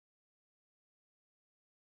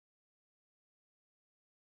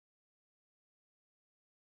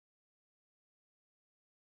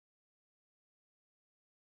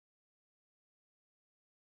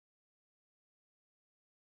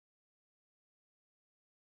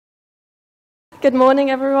Good morning,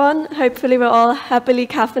 everyone. Hopefully we're all happily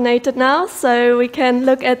caffeinated now, so we can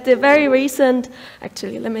look at the very recent,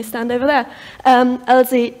 actually, let me stand over there,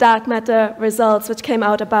 LZ dark matter results, which came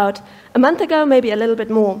out about a month ago, maybe a little bit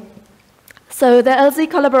more. So the LZ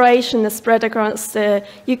collaboration is spread across the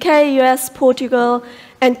UK, US, Portugal,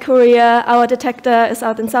 and Korea. Our detector is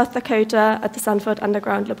out in South Dakota at the Sanford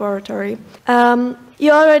Underground Laboratory.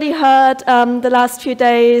 You already heard the last few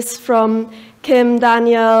days from Kim,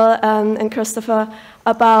 Daniel, and Christopher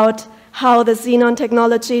about how the xenon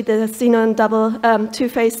technology, the xenon double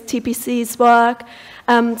two-phase TPCs work.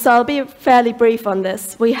 So I'll be fairly brief on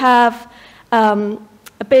this. We have a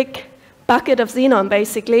big bucket of xenon,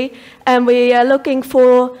 basically, and we are looking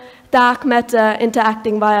for dark matter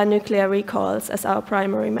interacting via nuclear recoils as our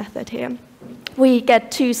primary method here. We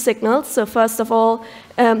get two signals. So first of all,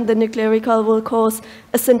 the nuclear recoil will cause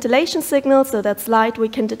a scintillation signal, so that's light we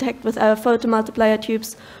can detect with our photomultiplier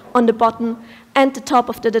tubes on the bottom and the top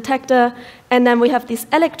of the detector. And then we have these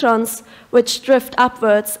electrons which drift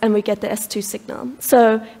upwards, and we get the S2 signal.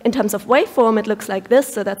 So in terms of waveform, it looks like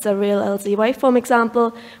this. So that's a real LZ waveform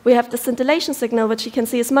example. We have the scintillation signal, which you can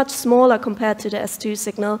see is much smaller compared to the S2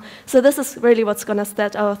 signal. So this is really what's going to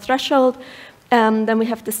set our threshold. Then we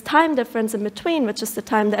have this time difference in between, which is the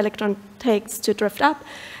time the electron takes to drift up.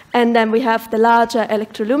 And then we have the larger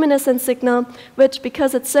electroluminescent signal, which,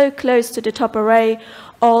 because it's so close to the top array,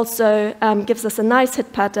 also gives us a nice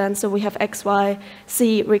hit pattern. So we have X, Y,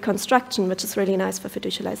 Z reconstruction, which is really nice for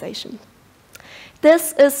visualization.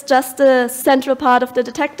 This is just the central part of the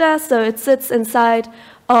detector. So it sits inside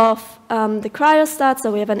of the cryostat.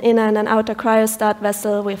 So we have an inner and an outer cryostat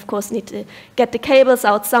vessel. We, of course, need to get the cables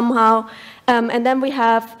out somehow. And then we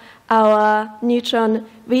have our neutron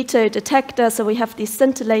veto detector. So we have these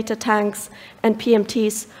scintillator tanks and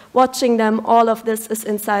PMTs watching them. All of this is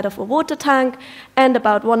inside of a water tank and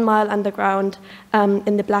about 1 mile underground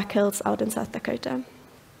in the Black Hills out in South Dakota.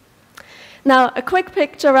 Now, a quick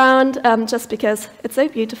picture around, just because it's so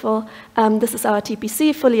beautiful. This is our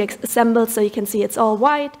TPC fully assembled, so you can see it's all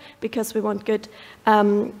white because we want good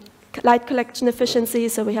light collection efficiency,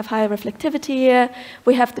 so we have high reflectivity here.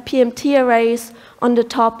 We have the PMT arrays on the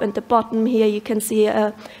top and the bottom. Here you can see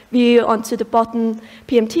a view onto the bottom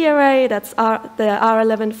PMT array. That's the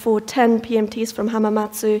R11410 PMTs from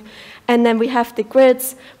Hamamatsu. And then we have the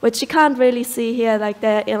grids, which you can't really see here, like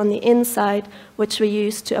they're on the inside, which we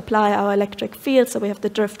use to apply our electric field. So we have the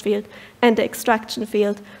drift field and the extraction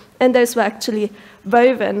field. And those were actually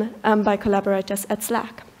woven by collaborators at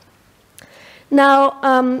SLAC. Now,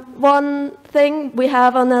 one thing we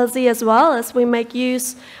have on LZ as well is we make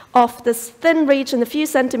use of this thin region, a few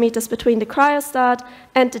centimeters between the cryostat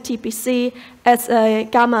and the TPC, as a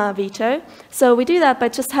gamma veto. So we do that by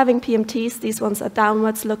just having PMTs. These ones are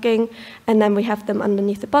downwards looking, and then we have them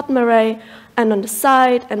underneath the bottom array and on the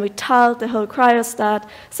side, and we tiled the whole cryostat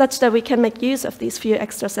such that we can make use of these few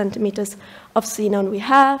extra centimeters of xenon we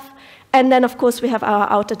have. And then, of course, we have our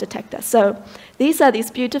outer detector. So these are these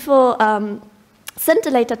beautiful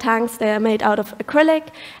scintillator tanks. They are made out of acrylic,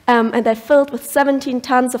 and they're filled with 17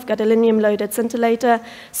 tons of gadolinium-loaded scintillator.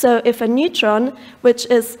 So if a neutron, which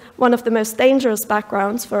is one of the most dangerous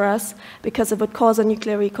backgrounds for us because it would cause a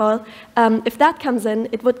nuclear recoil, if that comes in,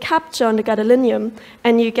 it would capture on the gadolinium,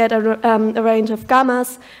 and you get a range of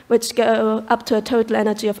gammas, which go up to a total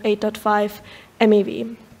energy of 8.5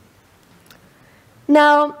 MeV.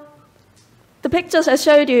 Now, the pictures I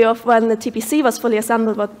showed you of when the TPC was fully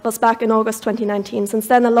assembled was back in August 2019. Since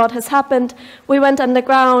then, a lot has happened. We went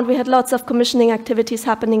underground. We had lots of commissioning activities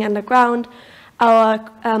happening underground. Our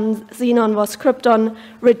xenon was krypton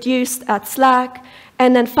reduced at SLAC.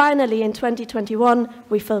 And then finally, in 2021,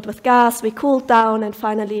 we filled with gas. We cooled down and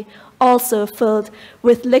finally also filled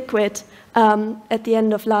with liquid. At the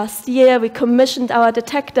end of last year, we commissioned our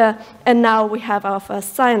detector, and now we have our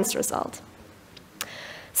first science result.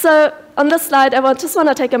 So on this slide, I just want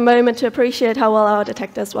to take a moment to appreciate how well our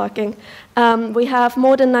detector is working. We have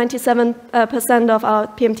more than 97% of our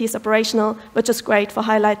PMTs operational, which is great for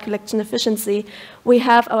high light collection efficiency. We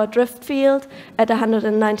have our drift field at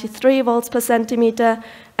 193 volts per centimeter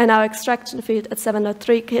and our extraction field at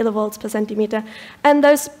 7.3 kilovolts per centimeter. And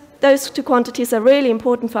those two quantities are really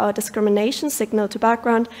important for our discrimination signal to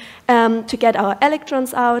background, to get our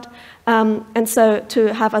electrons out, and so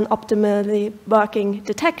to have an optimally working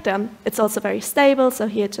detector. It's also very stable, so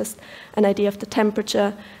here just an idea of the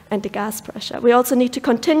temperature and the gas pressure. We also need to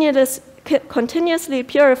continuously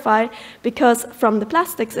purify, because from the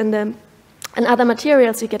plastics and other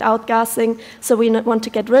materials you get outgassing, so we want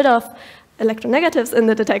to get rid of electronegatives in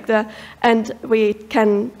the detector, and we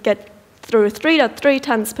can get through 3.3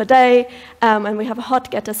 tons per day, and we have a hot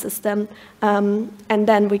getter system, and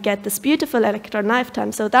then we get this beautiful electron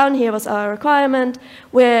lifetime. So down here was our requirement.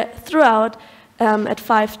 We're throughout at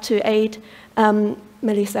 5 to 8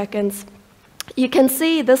 milliseconds. You can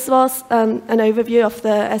see this was an overview of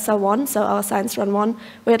the SR1, so our science run 1.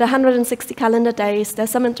 We had 160 calendar days.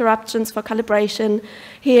 There's some interruptions for calibration.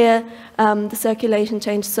 Here, the circulation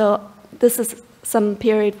changed, so this is some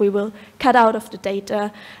period we will cut out of the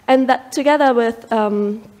data. And that together with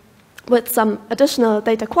some additional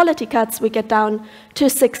data quality cuts, we get down to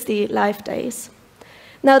 60 live days.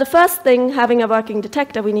 Now, the first thing, having a working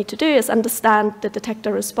detector, we need to do is understand the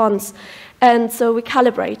detector response. And so we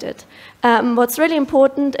calibrate it. What's really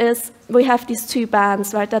important is we have these two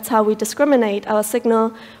bands, right? That's how we discriminate. Our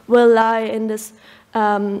signal will lie in this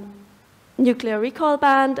nuclear recoil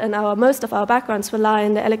band, and most of our backgrounds will lie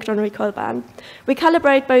in the electron recoil band. We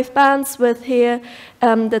calibrate both bands with here,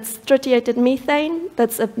 that's tritiated methane.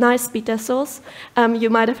 That's a nice beta source. You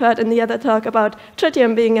might have heard in the other talk about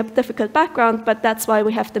tritium being a difficult background, but that's why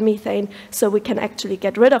we have the methane, so we can actually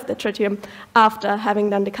get rid of the tritium after having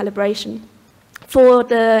done the calibration. For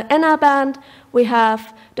the NR band, we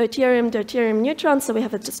have deuterium neutrons, so we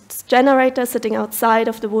have a just generator sitting outside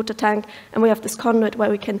of the water tank, and we have this conduit where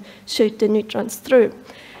we can shoot the neutrons through.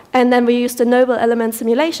 And then we use the noble element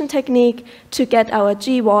simulation technique to get our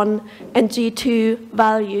G1 and G2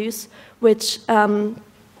 values, which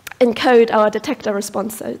encode our detector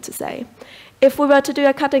response, so to say. If we were to do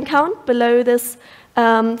a cut and count below this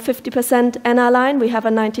 50% NR line, we have a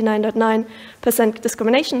 99.9%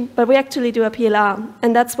 discrimination, but we actually do a PLR,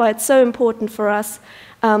 and that's why it's so important for us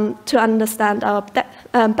to understand our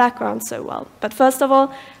background so well. But first of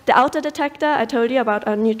all, the outer detector, I told you about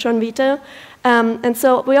our neutron veto, and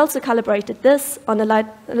so we also calibrated this. On the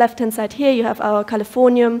left-hand side here, you have our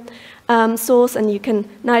californium source, and you can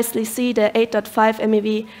nicely see the 8.5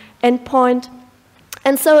 MeV endpoint.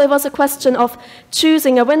 And so it was a question of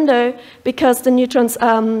choosing a window because the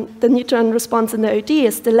neutron response in the OD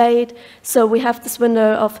is delayed. So we have this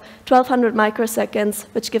window of 1200 microseconds,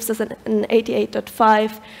 which gives us an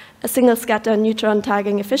 88.5 a single scatter neutron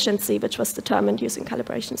tagging efficiency, which was determined using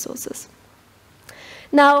calibration sources.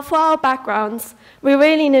 Now, for our backgrounds, we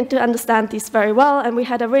really need to understand these very well, and we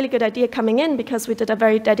had a really good idea coming in because we did a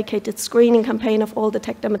very dedicated screening campaign of all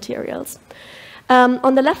detector materials.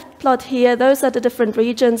 On the left plot here, those are the different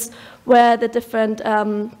regions where the different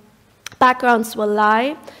backgrounds will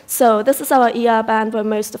lie. So this is our ER band where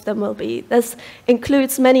most of them will be. This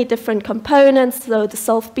includes many different components, so the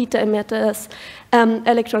self beta emitters,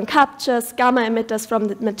 electron captures, gamma emitters from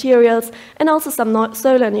the materials, and also some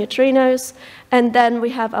solar neutrinos. And then we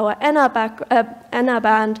have our NR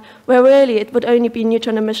band, where really it would only be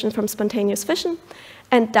neutron emission from spontaneous fission.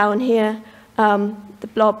 And down here, the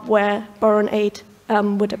blob where boron-8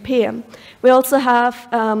 would appear. We also have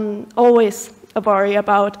always a worry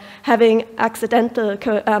about having accidental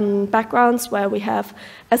backgrounds where we have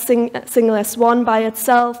a single S1 by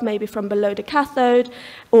itself, maybe from below the cathode,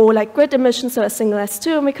 or like grid emission, so a single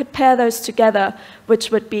S2, and we could pair those together,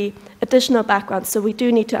 which would be additional backgrounds, so we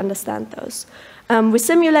do need to understand those. We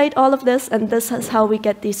simulate all of this, and this is how we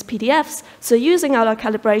get these PDFs. So using our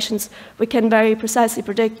calibrations, we can very precisely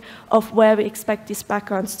predict of where we expect these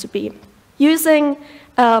backgrounds to be. Using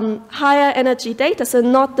higher energy data, so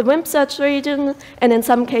not the WIMP search region, and in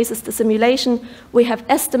some cases the simulation, we have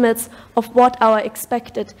estimates of what our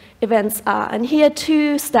expected events are. And here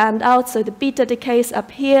two stand out, so the beta decays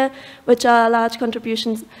up here, which are large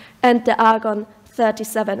contributions, and the argon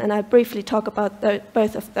 37, and I'll briefly talk about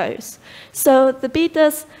both of those. So the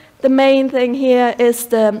betas, the main thing here is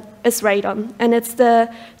radon, and it's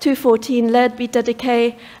the 214 lead beta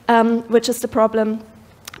decay, which is the problem.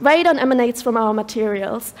 Radon emanates from our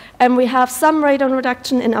materials, and we have some radon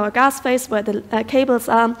reduction in our gas phase where the cables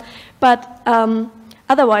are, but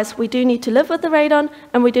otherwise we do need to live with the radon,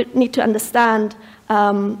 and we do need to understand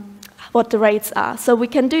what the rates are. So we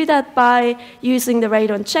can do that by using the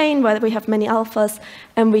radon chain where we have many alphas,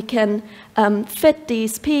 and we can fit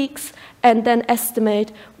these peaks and then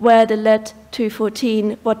estimate where the lead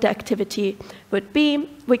 214, what the activity would be.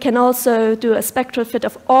 We can also do a spectral fit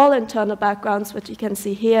of all internal backgrounds, which you can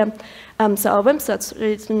see here. So our WIMP search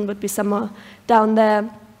region would be somewhere down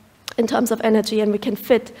there in terms of energy, and we can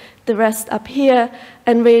fit the rest up here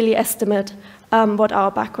and really estimate what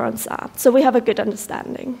our backgrounds are. So we have a good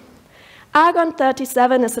understanding. Argon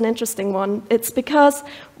 37 is an interesting one. It's because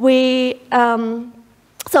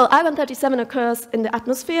so argon 37 occurs in the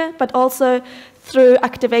atmosphere, but also through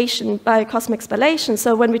activation by cosmic spallation.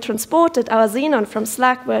 So when we transported our xenon from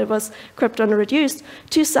SLAC, where it was krypton reduced,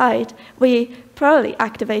 to site, we probably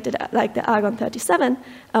activated like the argon-37,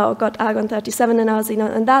 or got argon-37 in our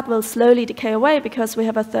xenon, and that will slowly decay away because we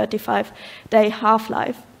have a 35-day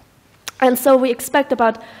half-life. And so we expect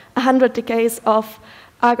about 100 decays of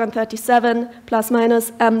argon-37 plus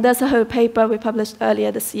minus. There's a whole paper we published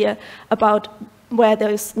earlier this year about where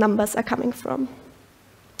those numbers are coming from.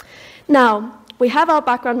 Now, we have our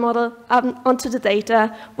background model onto the data.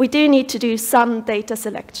 We do need to do some data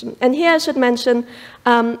selection. And here I should mention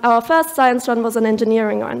our first science run was an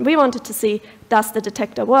engineering run. We wanted to see, does the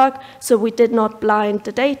detector work? So we did not blind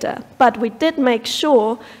the data. But we did make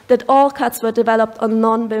sure that all cuts were developed on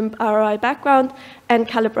non-WIMP ROI background and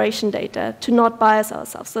calibration data to not bias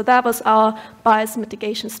ourselves. So that was our bias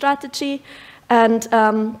mitigation strategy. And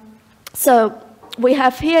so we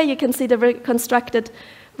have here, you can see the reconstructed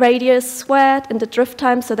radius squared and the drift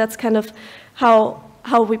time, so that's kind of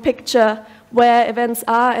how we picture where events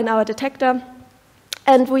are in our detector.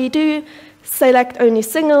 And we do select only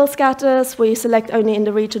single scatters, we select only in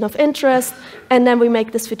the region of interest, and then we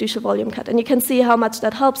make this fiducial volume cut. And you can see how much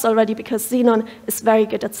that helps already because xenon is very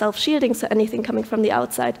good at self-shielding, so anything coming from the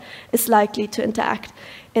outside is likely to interact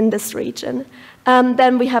in this region.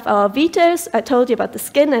 Then we have our vetoes. I told you about the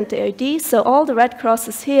skin and the OD. So all the red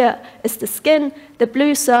crosses here is the skin. The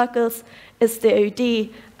blue circles is the OD,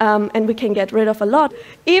 and we can get rid of a lot.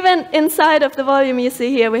 Even inside of the volume you see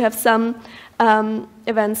here, we have some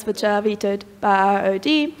events which are vetoed by our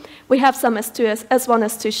OD. We have some S1,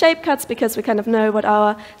 S2 shape cuts because we kind of know what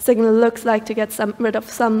our signal looks like to get rid of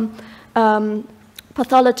some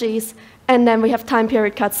pathologies. And then we have time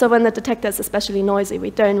period cuts. So when the detector is especially noisy,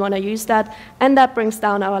 we don't want to use that. And that brings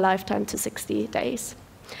down our lifetime to 60 days.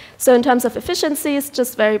 So in terms of efficiencies,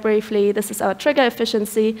 just very briefly, this is our trigger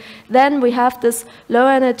efficiency. Then we have this low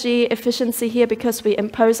energy efficiency here because we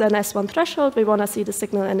impose an S1 threshold. We want to see the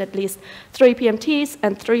signal in at least 3 PMTs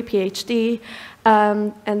and 3 PhD.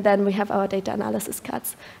 And then we have our data analysis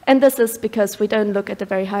cuts. And this is because we don't look at the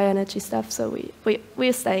very high energy stuff. So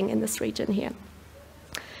we're staying in this region here.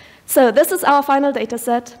 So this is our final data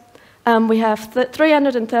set. We have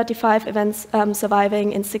 335 events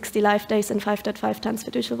surviving in 60 life days and 5.5 times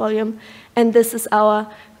fiducial volume. And this is our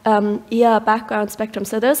ER background spectrum.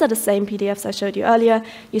 So those are the same PDFs I showed you earlier.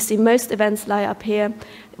 You see most events lie up here.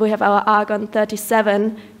 We have our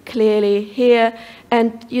argon-37 clearly here.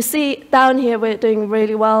 And you see down here we're doing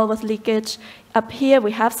really well with leakage. Up here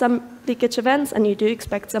we have some leakage events, and you do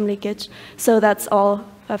expect some leakage. So that's all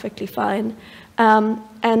perfectly fine.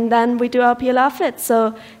 And then we do our PLR fit.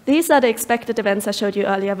 So these are the expected events I showed you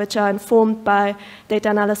earlier, which are informed by data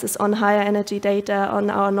analysis on higher energy data, on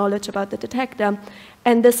our knowledge about the detector.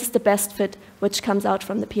 And this is the best fit, which comes out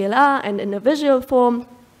from the PLR. And in the visual form,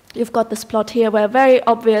 you've got this plot here where very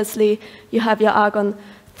obviously you have your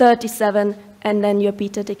argon-37 and then your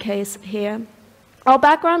beta decays here. Our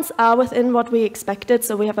backgrounds are within what we expected.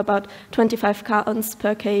 So we have about 25 counts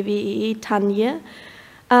per kVEE ton year.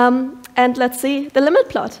 And let's see the limit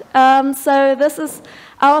plot. So this is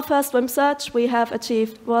our first WIMP search. We have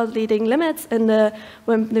achieved world-leading limits in the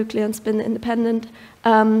WIMPnucleon spin-independent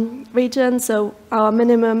region. So our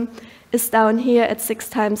minimum is down here at 6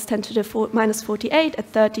 times 10 to the minus 48 at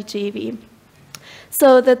 30 GeV.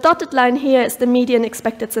 So the dotted line here is the median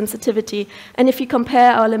expected sensitivity. And if you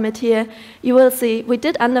compare our limit here, you will see we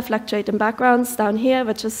did underfluctuate in backgrounds down here,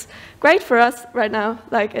 which is great for us right now.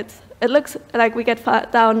 Like it looks like we get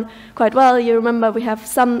down quite well. You remember we have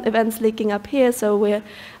some events leaking up here, so we're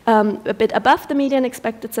a bit above the median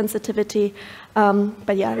expected sensitivity.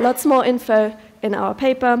 But yeah, lots more info in our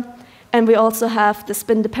paper. And we also have the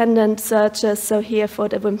spin-dependent searches, so here for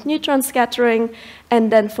the WIMP neutron scattering,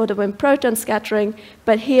 and then for the WIMP proton scattering.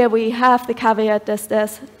 But here we have the caveat that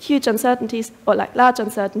there's huge uncertainties, or like large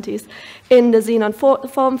uncertainties, in the xenon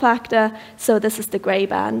form factor, so this is the gray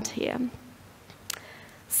band here.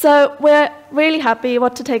 So we're really happy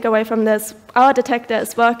what to take away from this. Our detector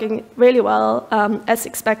is working really well, as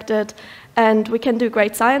expected, and we can do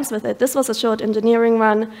great science with it. This was a short engineering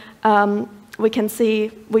run. We can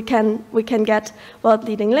see we can get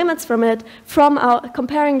world-leading limits from it.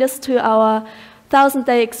 Comparing this to our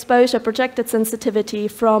 1,000-day exposure projected sensitivity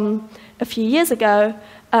from a few years ago,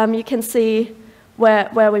 you can see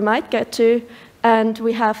where we might get to. And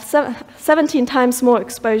we have 17 times more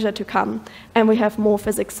exposure to come. And we have more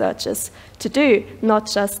physics searches to do,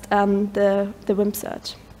 not just the WIMP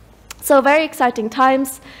search. So very exciting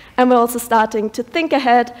times. And we're also starting to think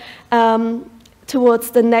ahead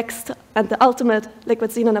towards the next and the ultimate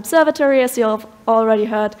liquid xenon observatory, as you've already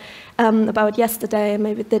heard about yesterday,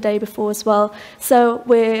 maybe the day before as well. So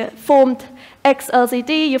we formed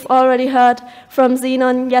XLZD. You've already heard from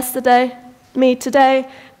Xenon yesterday, me today,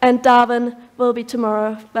 and Darwin will be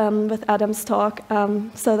tomorrow with Adam's talk,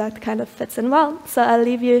 so that kind of fits in well. So I'll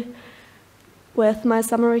leave you with my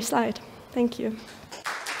summary slide. Thank you.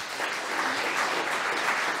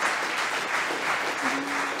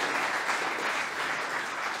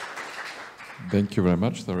 Thank you very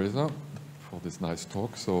much, Theresa, for this nice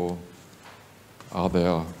talk. So, are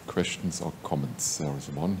there questions or comments? There is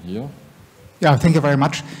one here. Yeah, thank you very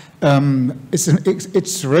much.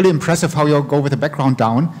 It's really impressive how you go with the background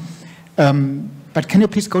down. But can you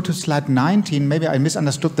please go to slide 19? Maybe I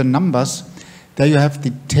misunderstood the numbers. There you have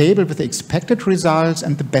the table with the expected results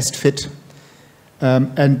and the best fit.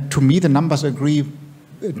 And to me, the numbers agree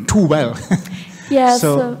too well. Yeah,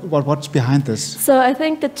 so what's behind this? So I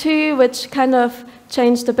think the two which kind of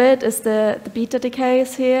changed a bit is the beta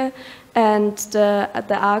decays here and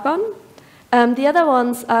the argon. The other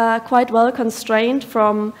ones are quite well constrained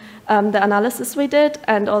from the analysis we did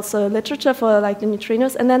and also literature for like the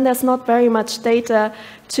neutrinos. And then there's not very much data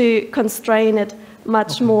to constrain it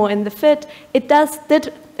much more in the fit.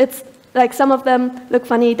 It's like some of them look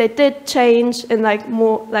funny. They did change in like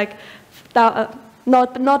more like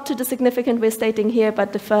not to the significant we're stating here,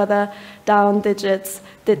 but the further down digits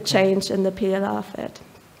did change in the PLR fit.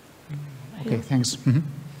 Okay, thanks. Mm-hmm.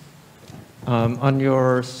 On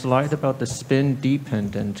your slide about the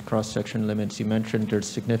spin-dependent cross-section limits, you mentioned there's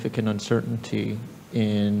significant uncertainty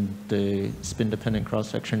in the spin-dependent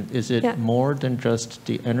cross-section. Is it more than just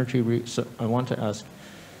the energy? So I want to ask,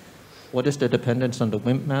 what is the dependence on the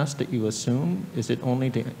WIMP mass that you assume? Is it only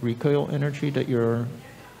the recoil energy that you're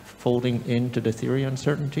folding into the theory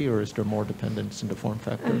uncertainty, or is there more dependence in the form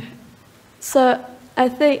factor? So I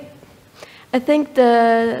think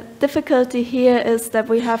the difficulty here is that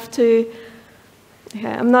we have to.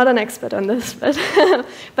 Yeah, I'm not an expert on this, but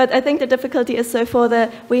but I think the difficulty is so for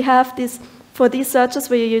these searches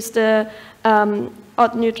we use the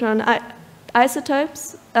odd neutron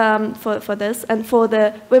isotopes for this, and for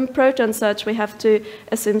the WIMP proton search we have to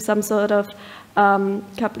assume some sort of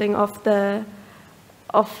coupling of the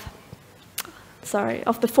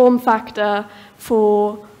form factor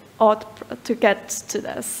for odd to get to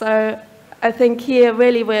this. So I think here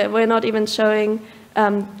really we're not even showing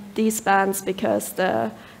these bands because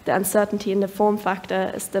the uncertainty in the form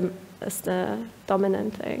factor is the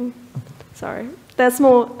dominant thing. Okay. Sorry, there's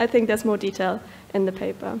more. I think there's more detail in the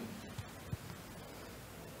paper.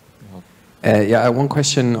 Yeah, I have one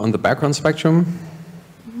question on the background spectrum.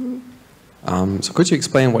 So could you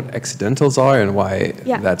explain what accidentals are and why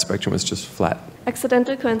that spectrum is just flat?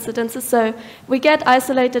 Accidental coincidences. So we get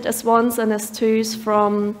isolated S1s and S2s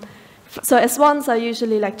from. So S1s are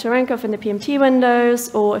usually like Cherenkov in the PMT windows,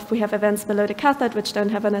 or if we have events below the cathode which don't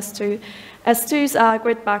have an S2. S2s are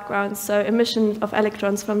grid backgrounds, so emission of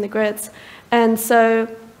electrons from the grids. And so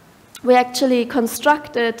we actually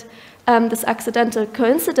constructed this accidental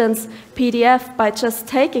coincidence PDF by just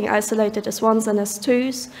taking isolated S1s and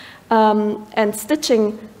S2s and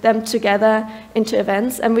stitching them together into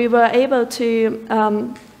events. And we were able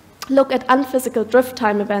to look at unphysical drift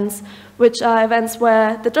time events, which are events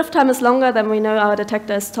where the drift time is longer than we know our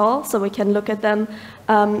detector is tall, so we can look at them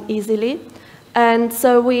easily. And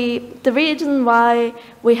so the reason why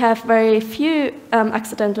we have very few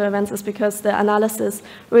accidental events is because the analysis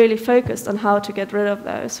really focused on how to get rid of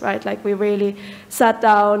those, right? Like we really sat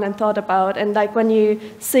down and thought about, and like when you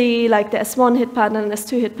see like the S1 hit pattern and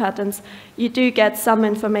S2 hit patterns, you do get some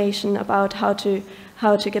information about how to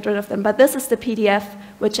get rid of them. But this is the PDF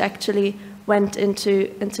which actually went into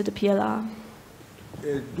the PLR.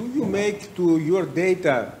 Do you make to your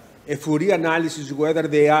data a Fourier analysis whether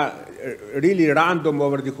they are really random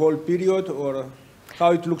over the whole period, or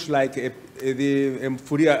how it looks like the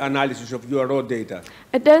Fourier analysis of your raw data?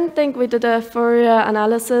 I don't think we did a Fourier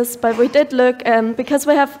analysis, but we did look, because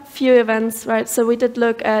we have few events, right? So we did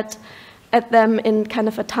look at them in kind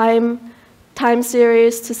of a time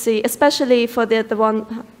series to see, especially for the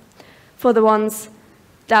ones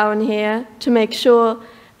down here, to make sure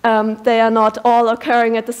they are not all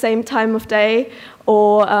occurring at the same time of day,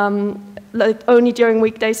 or like only during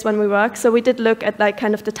weekdays when we work. So we did look at like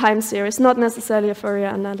kind of the time series, not necessarily a Fourier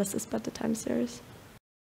analysis, but the time series.